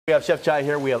We have Chef Chai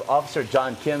here. We have Officer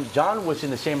John Kim. John was in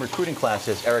the same recruiting class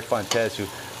as Eric Fontes, who,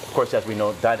 of course, as we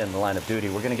know, died in the line of duty.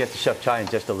 We're going to get to Chef Chai in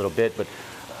just a little bit, but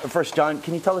first, John,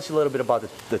 can you tell us a little bit about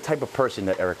the type of person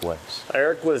that Eric was?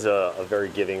 Eric was a very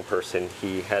giving person.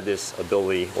 He had this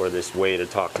ability or this way to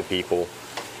talk to people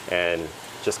and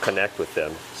just connect with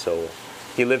them. So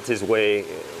he lived his way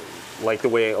like the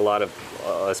way a lot of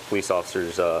us police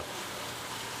officers,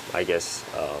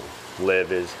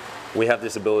 live, is we have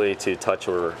this ability to touch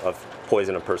or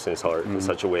poison a person's heart in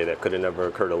such a way that could have never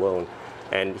occurred alone.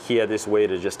 And he had this way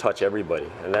to just touch everybody.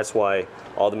 And that's why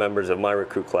all the members of my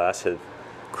recruit class have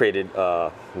created,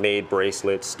 made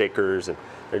bracelets, stickers, and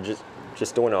they're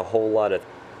just doing a whole lot of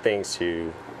things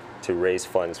to raise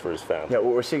funds for his family. Yeah,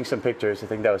 well, we're seeing some pictures. I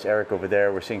think that was Eric over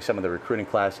there. We're seeing some of the recruiting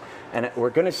class. And we're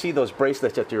going to see those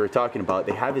bracelets that you were talking about.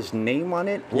 They have his name on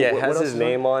it? Yeah, it has his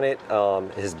name on it,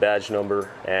 his badge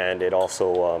number, and it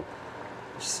also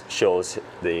shows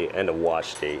the end of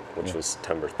watch date, which was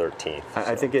September 13th.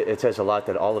 I think it says a lot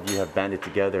that all of you have banded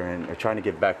together and are trying to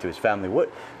give back to his family.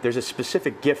 There's a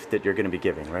specific gift that you're going to be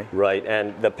giving, right? Right,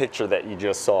 and the picture that you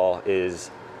just saw is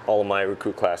all of my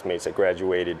recruit classmates that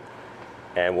graduated,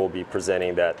 and we'll be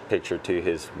presenting that picture to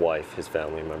his wife, his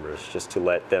family members, just to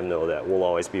let them know that we'll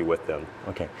always be with them.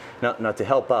 Okay. Now to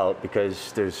help out,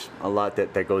 because there's a lot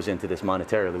that goes into this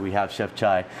monetarily, we have Chef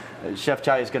Chai. Chef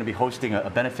Chai is going to be hosting a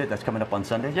benefit that's coming up on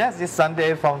Sunday? Yes, it's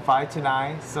Sunday from 5 to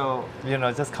 9. So,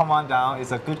 just come on down.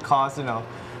 It's a good cause,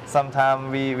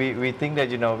 Sometimes we think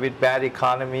that, with bad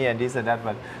economy and this and that,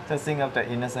 but just think of the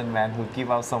innocent man who give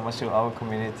out so much to our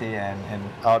community and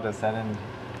all of a sudden.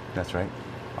 That's right.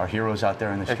 Our heroes out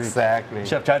there in the street. Exactly.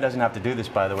 Chef Chai doesn't have to do this,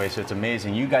 by the way, so it's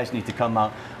amazing. You guys need to come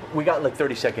out. We got like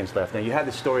 30 seconds left. Now, you had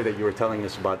the story that you were telling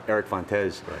us about Eric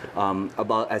Fontes, right,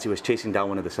 about as he was chasing down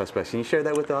one of the suspects. Can you share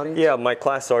that with the audience? Yeah, my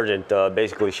class sergeant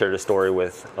basically shared a story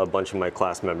with a bunch of my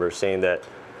class members saying that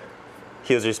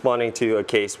he was responding to a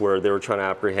case where they were trying to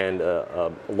apprehend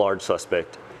a large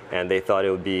suspect, and they thought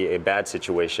it would be a bad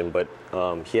situation, but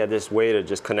he had this way to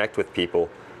just connect with people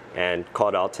and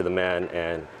called out to the man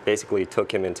and basically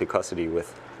took him into custody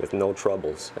with no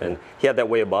troubles. And he had that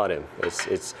way about him.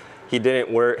 He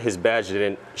didn't wear his badge,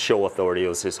 didn't show authority. It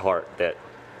was his heart that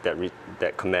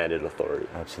commanded authority.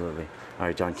 Absolutely. All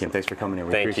right, John Kim, thanks for coming in.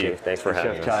 We Thank appreciate you. it. Thanks for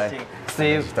having us.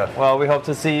 Steve, well, we hope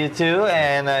to see you too,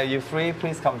 and you're free,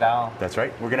 please come down. That's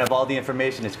right. We're going to have all the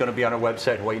information. It's going to be on our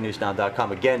website,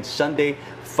 HawaiiNewsNow.com. Again, Sunday,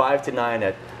 5 to 9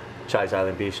 at Chai's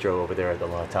Island Bistro over there at the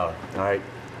Aloha Tower. All right,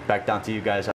 back down to you guys.